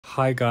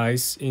Hi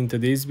guys, in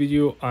today's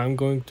video I'm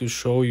going to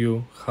show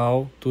you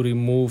how to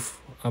remove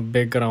a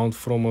background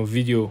from a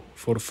video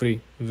for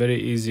free.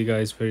 Very easy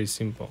guys, very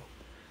simple.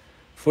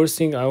 First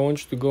thing, I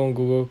want you to go on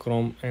Google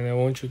Chrome and I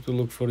want you to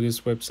look for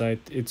this website.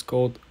 It's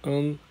called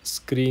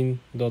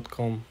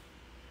unscreen.com.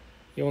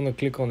 You want to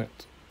click on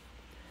it.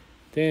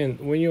 Then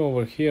when you're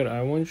over here,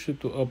 I want you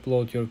to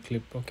upload your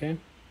clip, okay?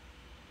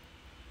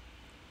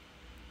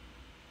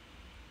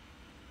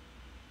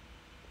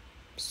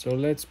 So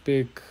let's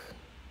pick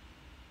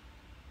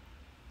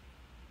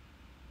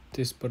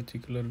this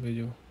particular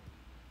video.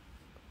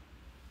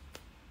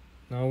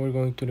 Now we're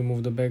going to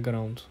remove the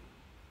background.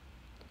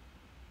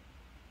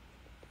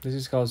 This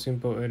is how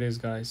simple it is,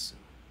 guys.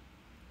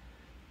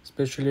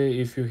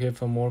 Especially if you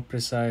have a more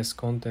precise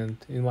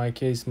content. In my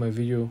case, my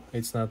video,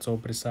 it's not so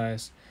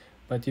precise.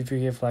 But if you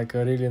have like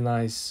a really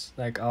nice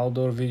like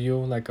outdoor video,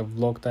 like a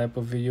vlog type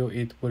of video,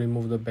 it will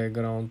remove the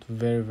background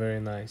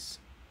very nice.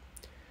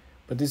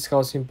 But this is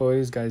how simple it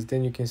is, guys.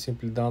 Then you can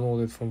simply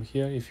download it from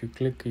here. If you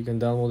click, you can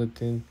download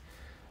it in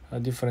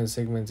different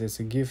segments,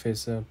 as a GIF,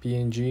 as a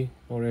PNG,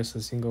 or as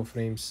a single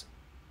frames.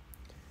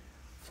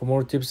 For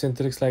more tips and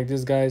tricks like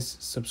this, guys,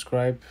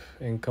 subscribe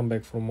and come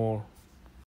back for more.